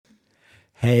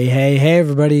Hey,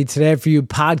 everybody. Today for you,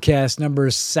 podcast number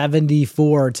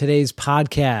 74. Today's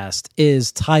podcast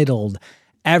is titled,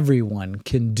 Everyone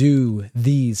Can Do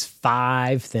These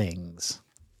 5 Things.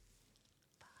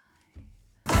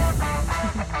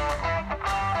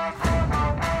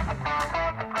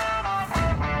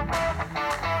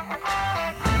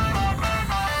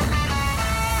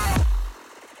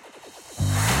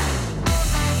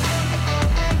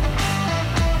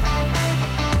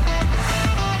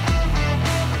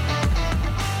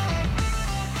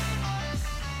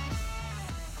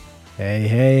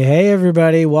 Hey,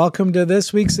 everybody. Welcome to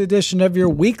this week's edition of your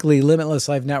weekly Limitless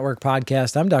Life Network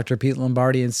podcast. I'm Dr. Pete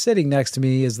Lombardi, and sitting next to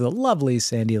me is the lovely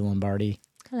Sandy Lombardi.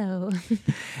 Hello.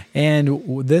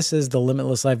 And this is the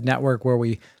Limitless Life Network, where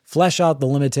we flesh out the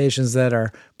limitations that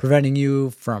are preventing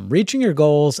you from reaching your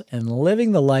goals and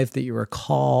living the life that you were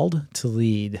called to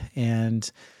lead. And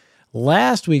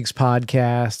last week's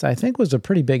podcast, I think, was a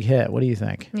pretty big hit. What do you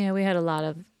think? Yeah, we had a lot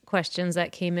of questions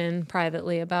that came in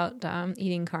privately about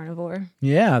eating carnivore.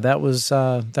 Yeah, that was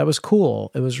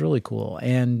cool. It was really cool.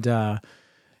 And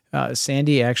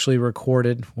Sandy actually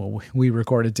recorded. Well, we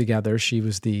recorded together. She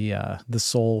was the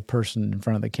sole person in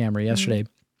front of the camera yesterday.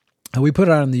 And we put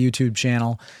it on the YouTube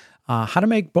channel, how to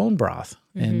make bone broth.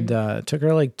 And it took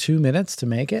her like 2 minutes to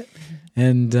make it.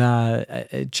 And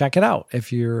check it out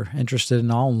if you're interested in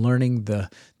learning the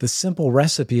simple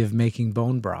recipe of making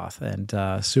bone broth,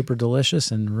 and super delicious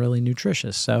and really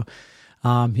nutritious. So,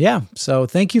 so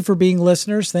thank you for being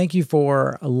listeners. Thank you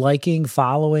for liking,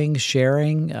 following,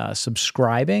 sharing,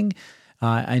 subscribing.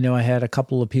 I know I had a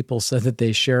couple of people said that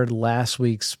they shared last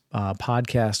week's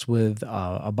podcast with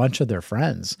a bunch of their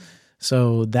friends.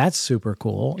 So that's super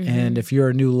cool. And if you're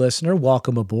a new listener,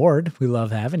 welcome aboard. We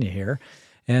love having you here.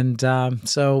 And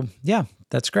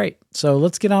that's great. So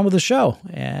let's get on with the show.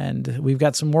 And we've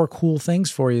got some more cool things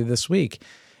for you this week.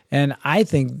 And I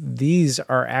think these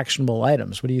are actionable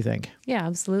items. What do you think? Yeah,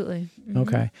 absolutely.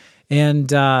 Okay.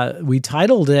 And we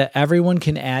titled it, Everyone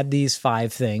Can Add These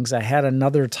 5 Things. I had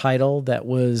another title that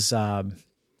was,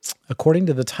 according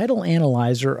to the title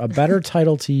analyzer, a better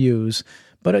title to use,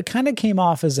 but it kind of came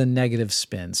off as a negative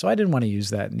spin. So I didn't want to use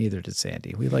that, neither did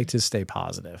Sandy. We like to stay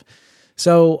positive.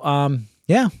 So,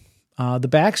 the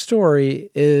backstory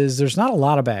is there's not a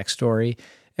lot of backstory,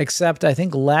 except I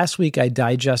think last week I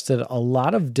digested a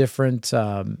lot of different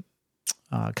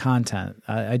content.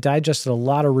 I digested a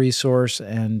lot of resource,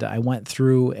 and I went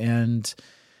through, and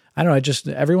I don't know, I just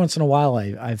every once in a while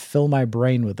I fill my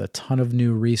brain with a ton of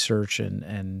new research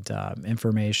and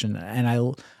information,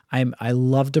 and I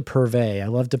love to purvey. I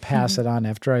love to pass it on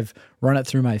after I've run it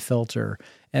through my filter.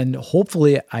 And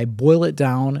hopefully I boil it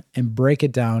down and break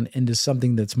it down into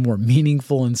something that's more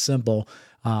meaningful and simple,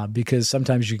 because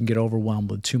sometimes you can get overwhelmed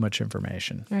with too much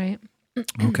information. Right.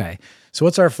 Okay. So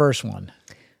what's our first one?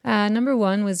 Number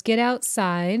 1 was get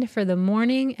outside for the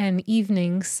morning and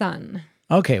evening sun.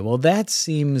 Okay. Well, that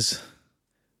seems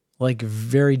like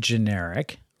very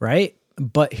generic, right?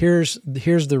 But here's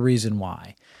the reason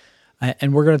why.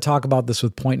 And we're going to talk about this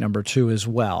with point number 2 as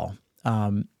well.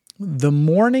 The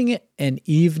morning and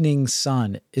evening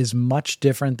sun is much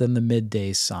different than the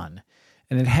midday sun.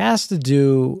 And it has to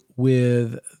do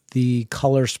with the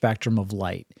color spectrum of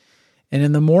light. And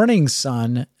in the morning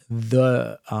sun,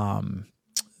 the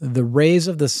rays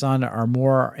of the sun are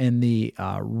more in the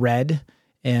red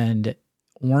and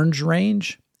orange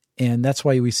range. And that's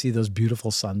why we see those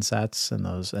beautiful sunsets and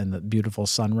the beautiful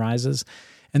sunrises.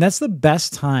 And that's the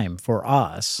best time for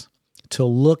us to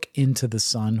look into the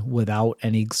sun without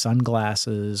any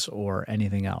sunglasses or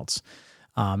anything else.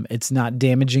 It's not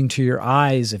damaging to your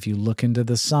eyes if you look into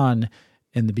the sun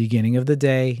in the beginning of the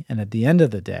day and at the end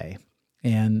of the day.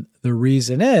 And the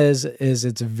reason is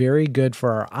it's very good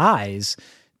for our eyes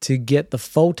to get the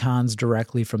photons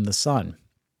directly from the sun.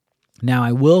 Now,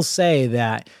 I will say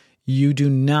that you do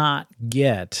not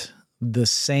get the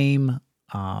same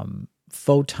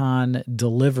photon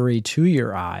delivery to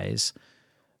your eyes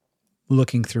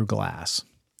looking through glass.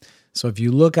 So if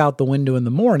you look out the window in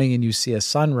the morning and you see a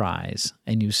sunrise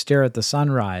and you stare at the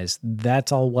sunrise,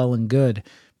 that's all well and good,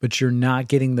 but you're not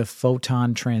getting the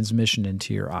photon transmission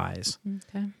into your eyes.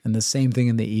 Okay. And the same thing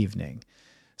in the evening.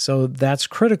 So that's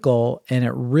critical, and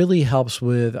it really helps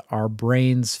with our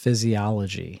brain's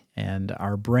physiology. And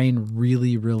our brain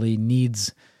really, really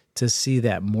needs to see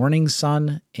that morning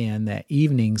sun and that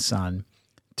evening sun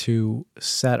to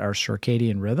set our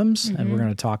circadian rhythms. And we're going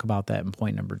to talk about that in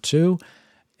point number 2.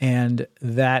 And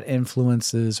that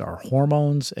influences our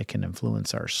hormones. It can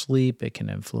influence our sleep. It can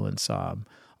influence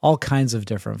all kinds of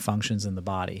different functions in the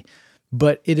body.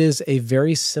 But it is a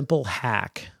very simple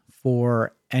hack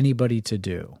for anybody to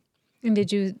do. And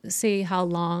did you see how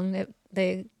long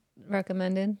they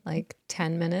recommended? Like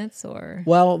 10 minutes or?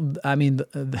 Well, I mean,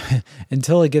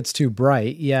 until it gets too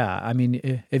bright, yeah. I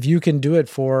mean, if you can do it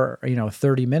for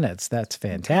 30 minutes, that's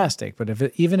fantastic. But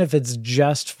even if it's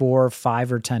just for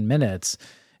 5 or 10 minutes,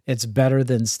 it's better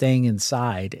than staying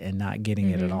inside and not getting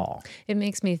it at all. It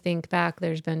makes me think back.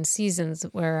 There's been seasons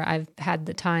where I've had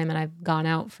the time and I've gone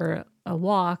out for a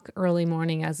walk early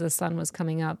morning as the sun was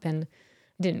coming up and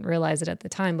didn't realize it at the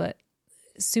time, but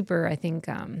super, I think,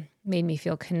 made me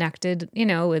feel connected,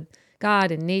 with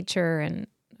God and nature. And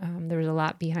there was a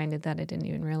lot behind it that I didn't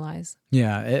even realize.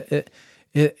 Yeah.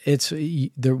 It's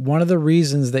one of the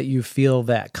reasons that you feel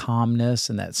that calmness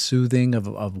and that soothing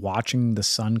of watching the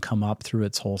sun come up through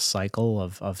its whole cycle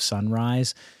of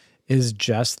sunrise is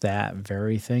just that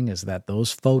very thing, is that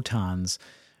those photons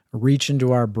reach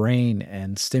into our brain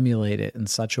and stimulate it in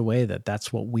such a way that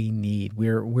that's what we need.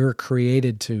 We're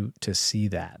created to see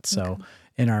that. So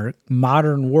in our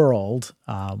modern world,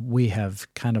 we have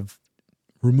kind of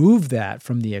remove that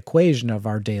from the equation of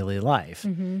our daily life.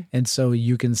 And so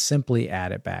you can simply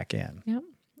add it back in. Yep.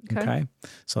 Okay.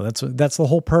 So that's the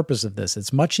whole purpose of this.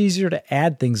 It's much easier to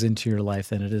add things into your life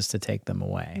than it is to take them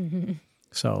away.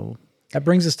 So that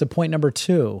brings us to point number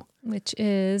 2. Which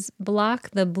is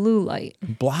block the blue light.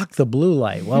 Block the blue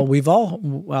light. Well,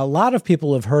 a lot of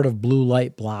people have heard of blue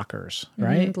light blockers,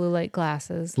 right? Blue light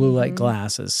glasses. Blue light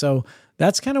glasses. So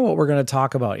that's kind of what we're going to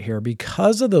talk about here.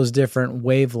 Because of those different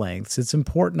wavelengths, it's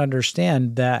important to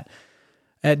understand that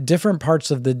at different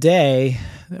parts of the day,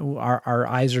 our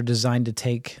eyes are designed to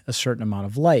take a certain amount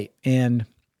of light. And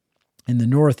in the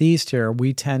Northeast here,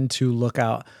 we tend to look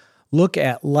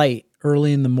at light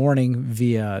early in the morning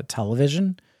via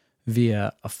television,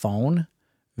 via a phone,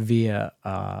 via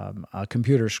a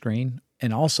computer screen,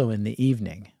 and also in the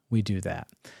evening we do that.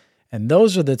 And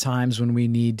those are the times when we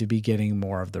need to be getting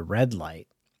more of the red light.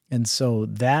 And so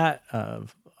that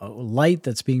light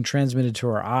that's being transmitted to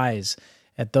our eyes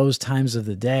at those times of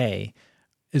the day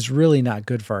is really not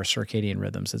good for our circadian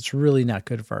rhythms. It's really not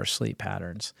good for our sleep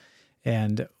patterns.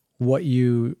 And I'm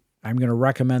going to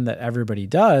recommend that everybody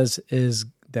does is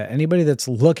that anybody that's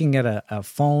looking at a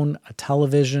phone, a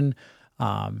television,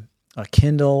 a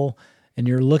Kindle, and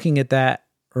you're looking at that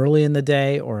early in the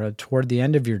day or toward the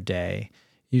end of your day,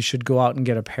 you should go out and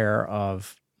get a pair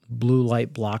of blue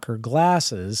light blocker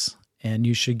glasses, and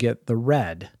you should get the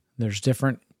red. There's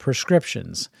different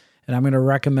prescriptions. And I'm going to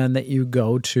recommend that you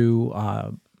go to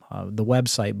the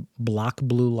website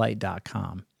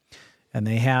blockbluelight.com. And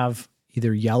they have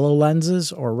either yellow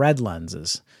lenses or red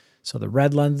lenses. So the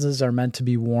red lenses are meant to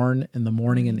be worn in the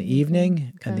morning and the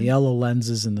evening, and the yellow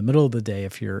lenses in the middle of the day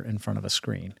if you're in front of a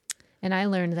screen. And I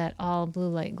learned that all blue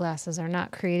light glasses are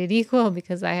not created equal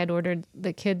because I had ordered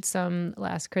the kids some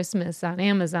last Christmas on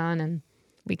Amazon, and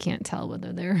we can't tell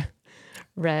whether they're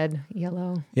red,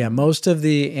 yellow. Yeah, most of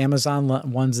the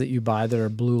Amazon ones that you buy that are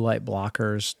blue light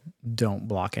blockers don't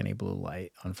block any blue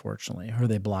light, unfortunately, or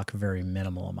they block very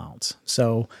minimal amounts.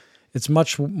 So it's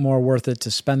much more worth it to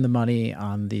spend the money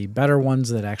on the better ones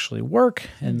that actually work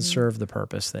and serve the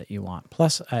purpose that you want.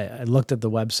 Plus, I looked at the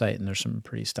website and there's some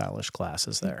pretty stylish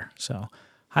glasses there. So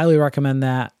highly recommend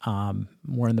that.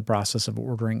 We're in the process of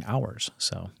ordering ours.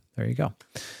 So there you go.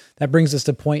 That brings us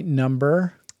to point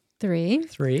number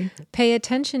 3. Pay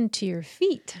attention to your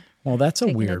feet. Well, that's a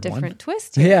Taking weird a one. different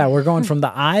twist here. Yeah, we're going from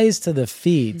the eyes to the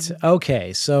feet.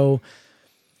 Okay, so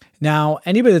now,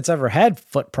 anybody that's ever had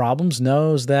foot problems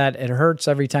knows that it hurts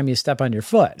every time you step on your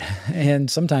foot. And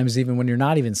sometimes even when you're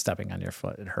not even stepping on your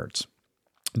foot, it hurts.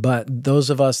 But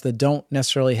those of us that don't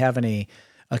necessarily have any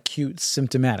acute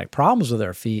symptomatic problems with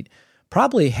our feet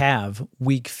probably have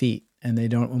weak feet, and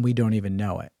we don't even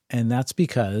know it. And that's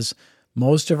because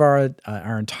most of our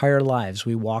entire lives,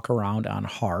 we walk around on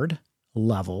hard,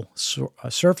 level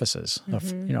surfaces,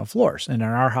 floors. And in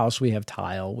our house, we have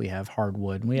tile, we have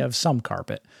hardwood, and we have some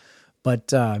carpet.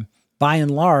 But by and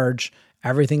large,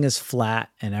 everything is flat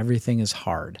and everything is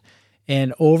hard.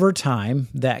 And over time,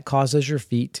 that causes your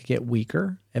feet to get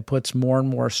weaker. It puts more and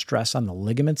more stress on the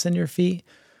ligaments in your feet.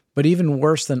 But even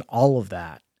worse than all of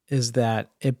that is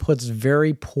that it puts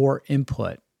very poor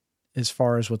input as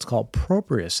far as what's called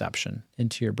proprioception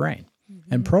into your brain.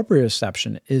 And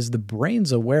proprioception is the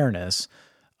brain's awareness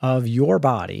of your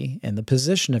body and the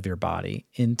position of your body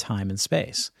in time and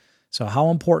space. So how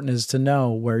important is to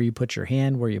know where you put your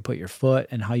hand, where you put your foot,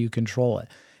 and how you control it.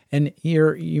 And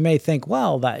you may think,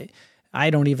 well, that I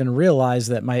don't even realize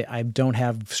that I don't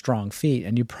have strong feet,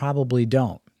 and you probably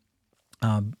don't.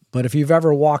 But if you've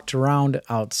ever walked around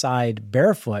outside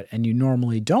barefoot, and you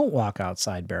normally don't walk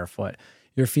outside barefoot,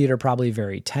 your feet are probably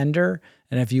very tender.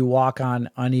 And if you walk on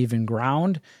uneven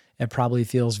ground, it probably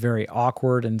feels very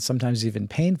awkward and sometimes even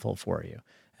painful for you.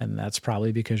 And that's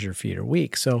probably because your feet are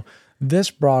weak. So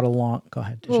this brought along, go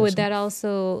ahead. Well, would that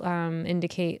also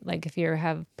indicate, like, if you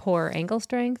have poor ankle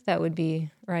strength, that would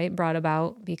be, right, brought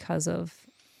about because of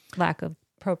lack of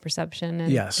proprioception?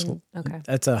 Yes. Okay.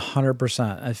 That's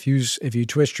 100%. If you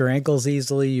twist your ankles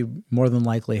easily, you more than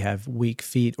likely have weak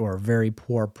feet or very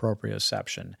poor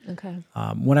proprioception. Okay.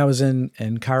 When I was in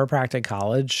chiropractic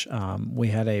college, we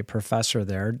had a professor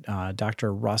there,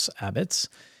 Dr. Russ Ebbets.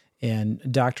 And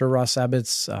Dr. Russ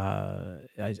Ebbets,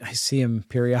 I see him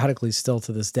periodically still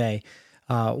to this day,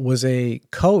 was a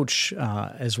coach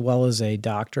as well as a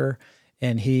doctor.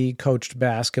 And he coached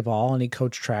basketball and he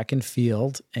coached track and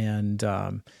field, and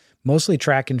mostly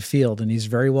track and field. And he's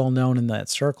very well known in that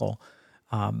circle.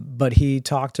 But he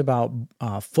talked about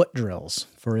foot drills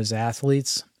for his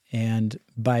athletes. And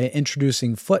by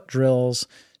introducing foot drills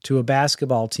to a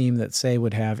basketball team that, say,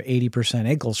 would have 80%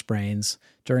 ankle sprains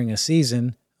during a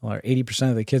season, or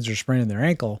 80% of the kids are spraining their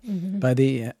ankle, by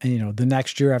the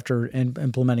next year after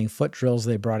implementing foot drills,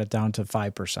 they brought it down to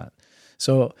 5%.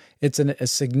 So it's a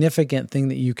significant thing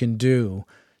that you can do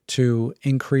to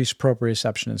increase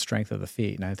proprioception and strength of the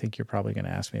feet. And I think you're probably going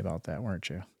to ask me about that, weren't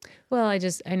you? Well,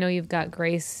 I know you've got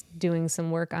Grace doing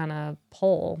some work on a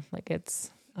pole, like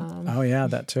it's... oh yeah,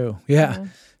 that too. Yeah.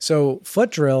 So foot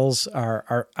drills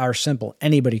are simple.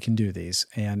 Anybody can do these,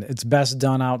 and it's best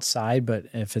done outside. But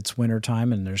if it's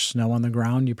wintertime and there's snow on the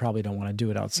ground, you probably don't want to do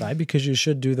it outside because you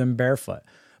should do them barefoot.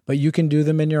 But you can do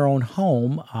them in your own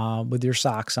home with your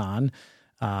socks on.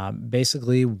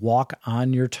 Basically walk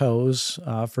on your toes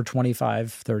for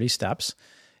 25, 30 steps,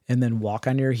 and then walk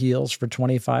on your heels for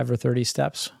 25 or 30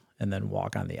 steps, and then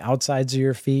walk on the outsides of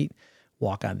your feet,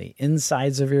 walk on the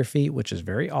insides of your feet, which is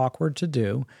very awkward to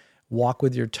do. Walk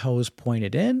with your toes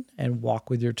pointed in and walk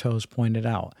with your toes pointed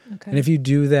out. Okay. And if you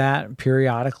do that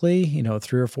periodically,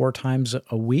 3 or 4 times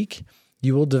a week,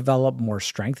 you will develop more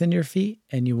strength in your feet,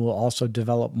 and you will also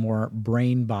develop more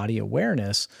brain-body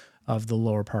awareness of the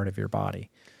lower part of your body.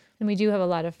 And we do have a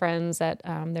lot of friends that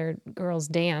their girls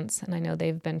dance, and I know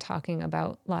they've been talking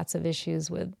about lots of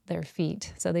issues with their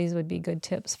feet. So these would be good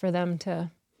tips for them to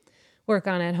work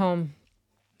on at home.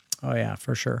 Oh yeah,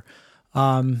 for sure.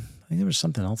 I think there was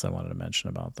something else I wanted to mention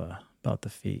about the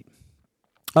feet.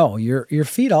 Oh, your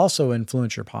feet also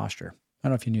influence your posture. I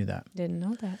don't know if you knew that. Didn't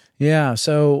know that. Yeah.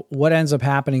 So what ends up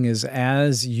happening is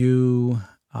as you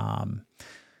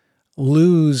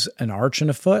lose an arch in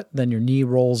a foot, then your knee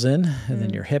rolls in, and then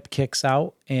your hip kicks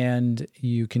out, and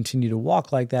you continue to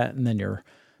walk like that, and then your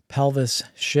pelvis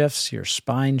shifts, your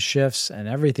spine shifts, and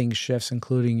everything shifts,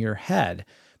 including your head,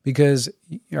 because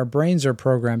our brains are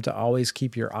programmed to always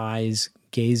keep your eyes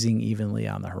gazing evenly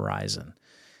on the horizon.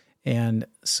 And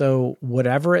so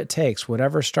whatever it takes,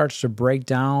 whatever starts to break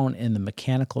down in the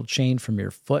mechanical chain from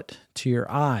your foot to your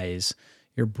eyes,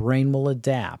 your brain will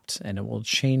adapt, and it will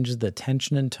change the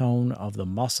tension and tone of the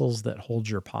muscles that hold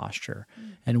your posture.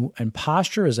 And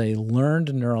posture is a learned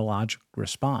neurologic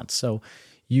response. So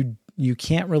you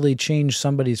can't really change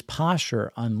somebody's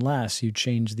posture unless you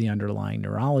change the underlying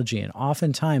neurology. And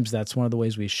oftentimes that's one of the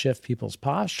ways we shift people's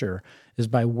posture is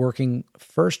by working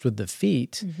first with the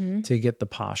feet to get the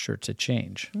posture to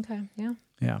change. Okay, yeah.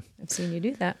 Yeah. I've seen you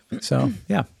do that. So,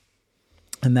 yeah.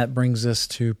 And that brings us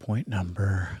to point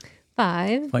number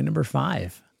 5. Point number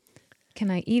 5.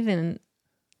 Can I even...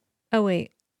 Oh,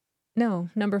 wait. No,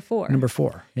 number 4. Number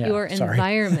 4. Yeah. Your sorry.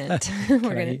 environment. We're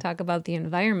going to talk about the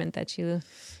environment that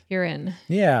you're in.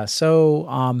 Yeah.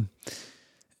 So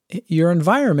your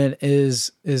environment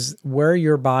is where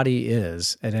your body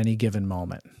is at any given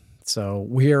moment. So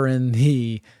we are in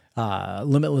the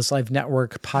Limitless Life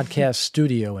Network podcast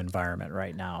studio environment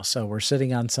right now. So we're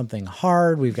sitting on something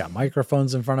hard. We've got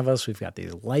microphones in front of us. We've got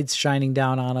these lights shining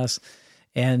down on us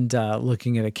and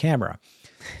looking at a camera.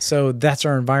 So that's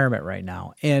our environment right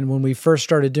now. And when we first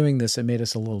started doing this, it made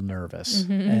us a little nervous,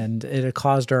 and it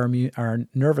caused our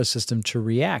nervous system to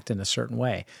react in a certain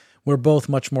way. We're both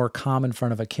much more calm in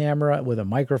front of a camera with a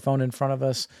microphone in front of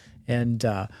us. And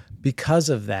because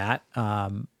of that,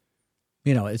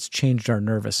 it's changed our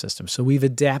nervous system. So we've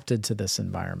adapted to this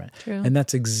environment. True. And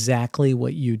that's exactly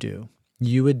what you do.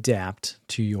 You adapt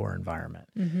to your environment,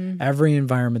 every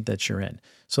environment that you're in.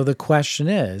 So the question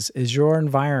is your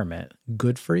environment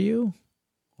good for you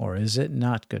or is it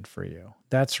not good for you?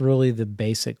 That's really the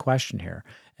basic question here.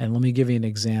 And let me give you an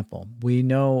example. We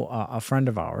know a friend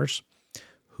of ours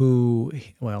who,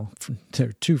 there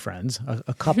are 2 friends,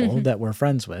 a couple that we're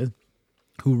friends with,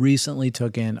 who recently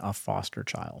took in a foster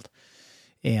child.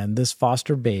 And this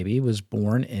foster baby was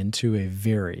born into a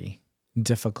very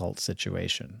difficult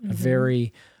situation, a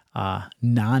very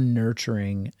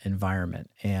non-nurturing environment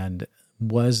and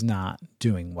was not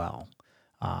doing well.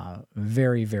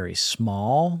 Very, very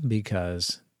small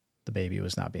because the baby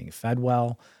was not being fed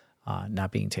well,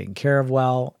 not being taken care of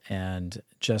well, and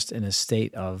just in a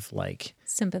state of like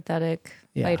sympathetic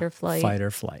fight or flight. Fight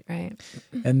or flight. Right.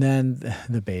 And then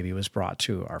the baby was brought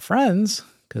to our friends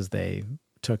because they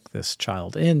took this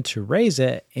child in to raise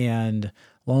it. And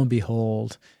lo and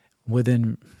behold,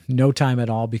 within no time at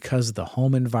all, because the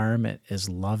home environment is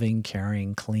loving,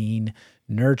 caring, clean,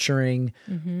 nurturing,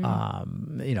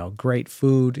 great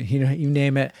food, you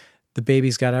name it, the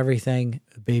baby's got everything.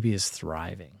 The baby is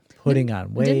thriving, putting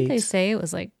on weight. Didn't they say it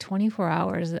was like 24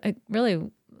 hours? I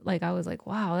was like,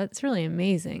 wow, that's really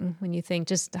amazing when you think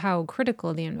just how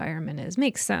critical the environment is.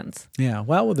 Makes sense. Yeah.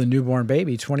 Well, with a newborn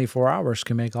baby, 24 hours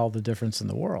can make all the difference in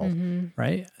the world,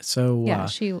 right? So yeah,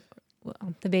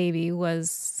 the baby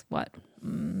was what?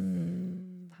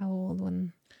 How old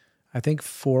when? I think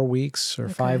 4 weeks or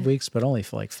 5 weeks, but only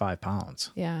for like 5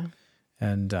 pounds. Yeah.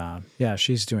 And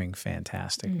she's doing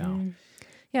fantastic now.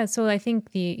 Yeah. So I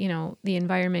think the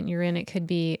environment you're in, it could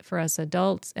be for us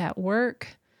adults at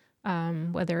work,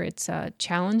 whether it's a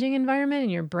challenging environment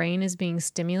and your brain is being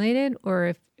stimulated,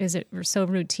 or is it so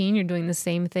routine, you're doing the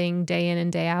same thing day in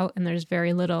and day out and there's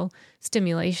very little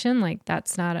stimulation, like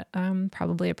that's not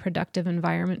probably a productive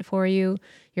environment for you.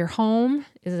 Your home,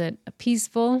 is it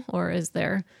peaceful or is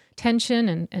there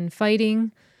tension and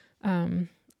fighting?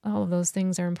 All of those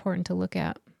things are important to look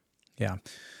at. Yeah.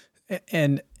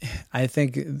 And I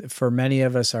think for many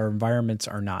of us, our environments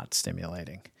are not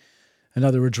stimulating. In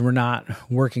other words, we're not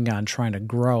working on trying to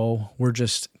grow. We're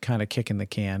just kind of kicking the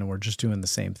can and we're just doing the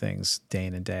same things day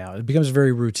in and day out. It becomes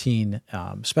very routine,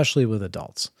 especially with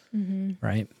adults,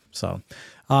 right? So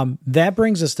that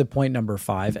brings us to point number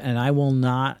 5, and I will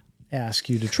not ask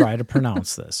you to try to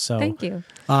pronounce this. So thank you.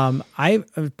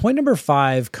 Point number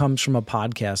 5 comes from a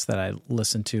podcast that I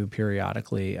listen to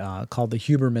periodically called the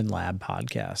Huberman Lab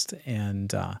podcast. And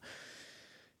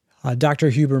Dr.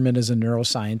 Huberman is a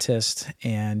neuroscientist,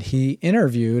 and he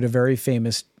interviewed a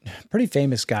pretty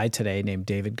famous guy today named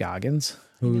David Goggins,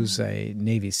 who's a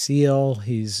Navy SEAL.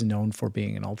 He's known for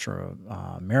being an ultra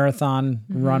marathon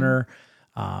runner,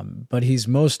 but he's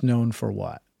most known for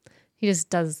what? He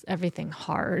just does everything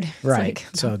hard. Right. Like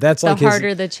so that's like the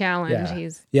harder the challenge.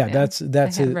 That's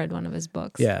I have read one of his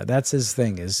books. Yeah, that's his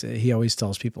thing. Is he always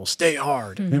tells people stay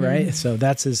hard, right? So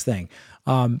that's his thing.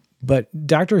 But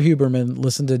Dr. Huberman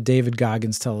listened to David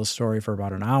Goggins tell a story for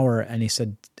about an hour, and he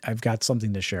said, "I've got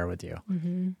something to share with you."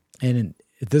 And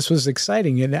this was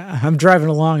exciting, and I'm driving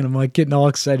along, and I'm like getting all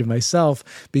excited myself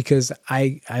because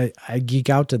I geek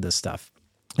out to this stuff.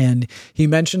 And he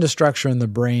mentioned a structure in the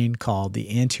brain called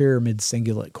the anterior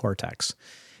mid-cingulate cortex.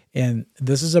 And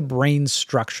this is a brain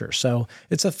structure. So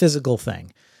it's a physical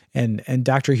thing. And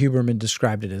Dr. Huberman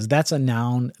described it as that's a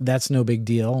noun, that's no big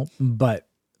deal, but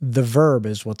the verb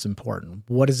is what's important.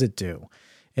 What does it do?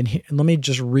 And let me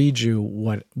just read you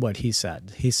what he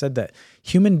said. He said that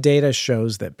human data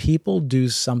shows that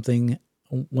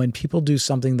when people do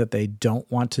something that they don't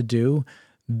want to do,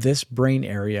 this brain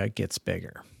area gets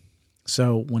bigger.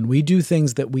 So when we do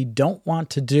things that we don't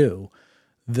want to do,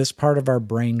 this part of our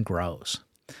brain grows.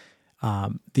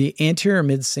 The anterior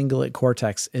mid-cingulate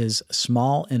cortex is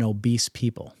small in obese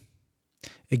people.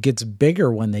 It gets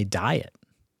bigger when they diet.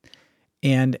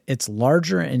 And it's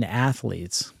larger in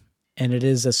athletes. And it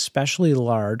is especially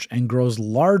large and grows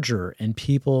larger in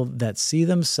people that see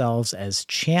themselves as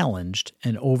challenged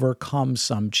and overcome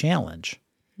some challenge.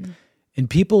 In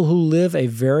people who live a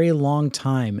very long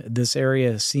time, this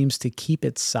area seems to keep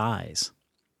its size.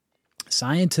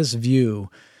 Scientists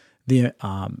view the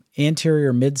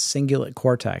anterior mid-cingulate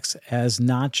cortex as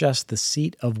not just the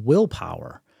seat of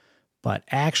willpower, but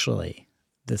actually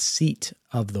the seat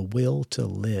of the will to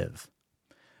live.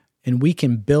 And we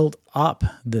can build up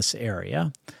this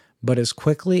area, but as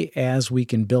quickly as we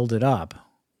can build it up,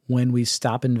 when we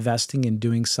stop investing in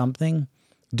doing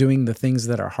the things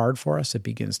that are hard for us, it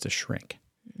begins to shrink.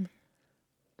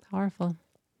 Powerful.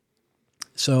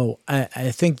 So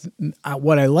I think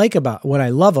what I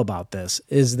love about this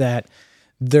is that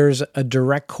there's a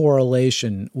direct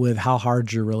correlation with how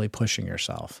hard you're really pushing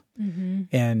yourself.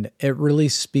 And it really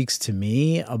speaks to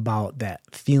me about that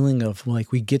feeling of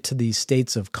like we get to these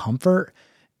states of comfort,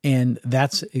 and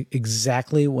that's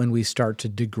exactly when we start to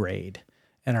degrade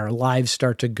and our lives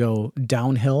start to go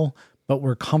downhill, but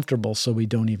we're comfortable so we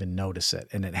don't even notice it.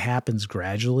 And it happens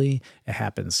gradually, it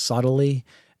happens subtly,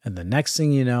 and the next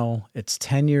thing you know, it's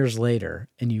 10 years later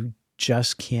and you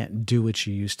just can't do what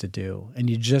you used to do. And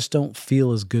you just don't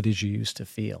feel as good as you used to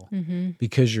feel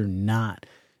because you're not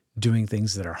doing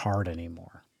things that are hard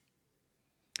anymore.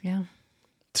 Yeah.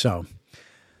 So,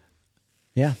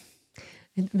 yeah.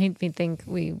 It made me think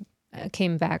we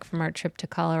came back from our trip to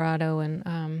Colorado,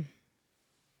 and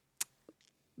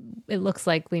it looks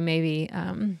like we may be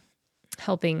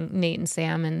helping Nate and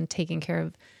Sam and taking care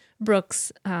of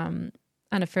Brooks on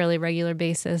a fairly regular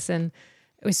basis. And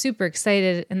I was super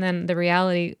excited. And then the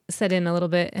reality set in a little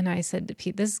bit. And I said to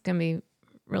Pete, this is going to be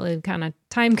really kind of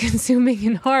time consuming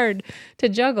and hard to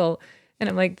juggle. And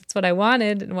I'm like, that's what I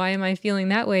wanted. And why am I feeling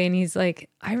that way? And he's like,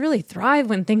 I really thrive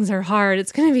when things are hard.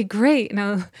 It's going to be great.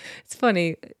 And it's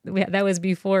funny. That was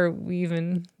before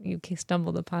you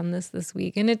stumbled upon this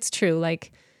week. And it's true.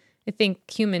 Like, I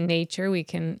think human nature, we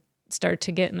can start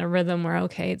to get in a rhythm where,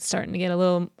 okay, it's starting to get a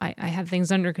little, I have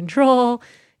things under control.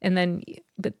 And then,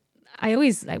 but I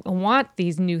want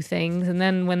these new things. And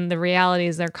then when the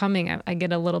realities are coming, I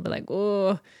get a little bit like,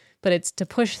 oh, but it's to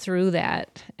push through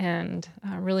that and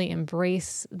really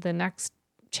embrace the next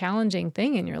challenging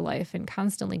thing in your life and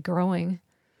constantly growing.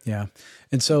 Yeah.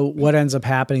 And so what ends up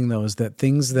happening though is that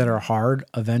things that are hard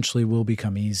eventually will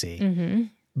become easy. Mm-hmm.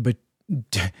 But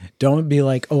don't be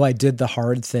like, oh, I did the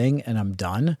hard thing and I'm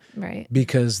done. Right.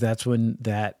 Because that's when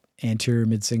that anterior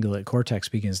mid-cingulate cortex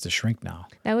begins to shrink now.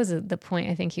 That was the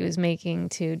point I think he was making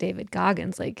to David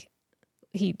Goggins. Like,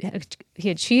 he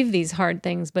achieved these hard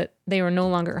things, but they were no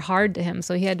longer hard to him.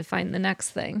 So he had to find the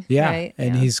next thing. Yeah. Right?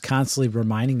 And he's constantly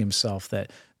reminding himself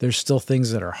that there's still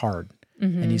things that are hard.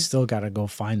 Mm-hmm. And he's still got to go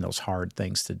find those hard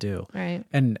things to do. Right.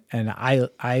 And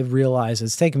I realize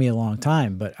it's taken me a long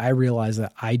time, but I realize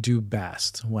that I do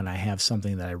best when I have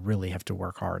something that I really have to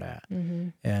work hard at. Mm-hmm.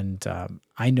 And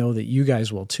I know that you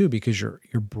guys will too, because your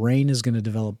brain is going to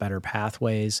develop better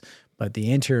pathways, but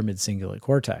the anterior mid-cingulate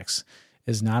cortex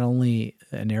is not only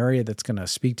an area that's going to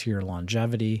speak to your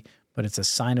longevity, but it's a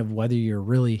sign of whether you're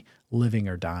really living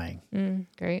or dying.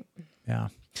 Great. Yeah.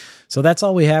 So that's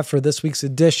all we have for this week's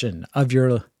edition of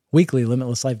your weekly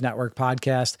Limitless Life Network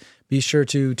podcast. Be sure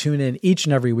to tune in each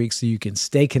and every week so you can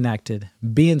stay connected,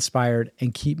 be inspired,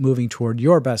 and keep moving toward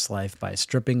your best life by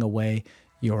stripping away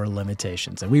your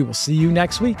limitations. And we will see you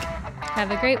next week. Have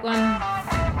a great one.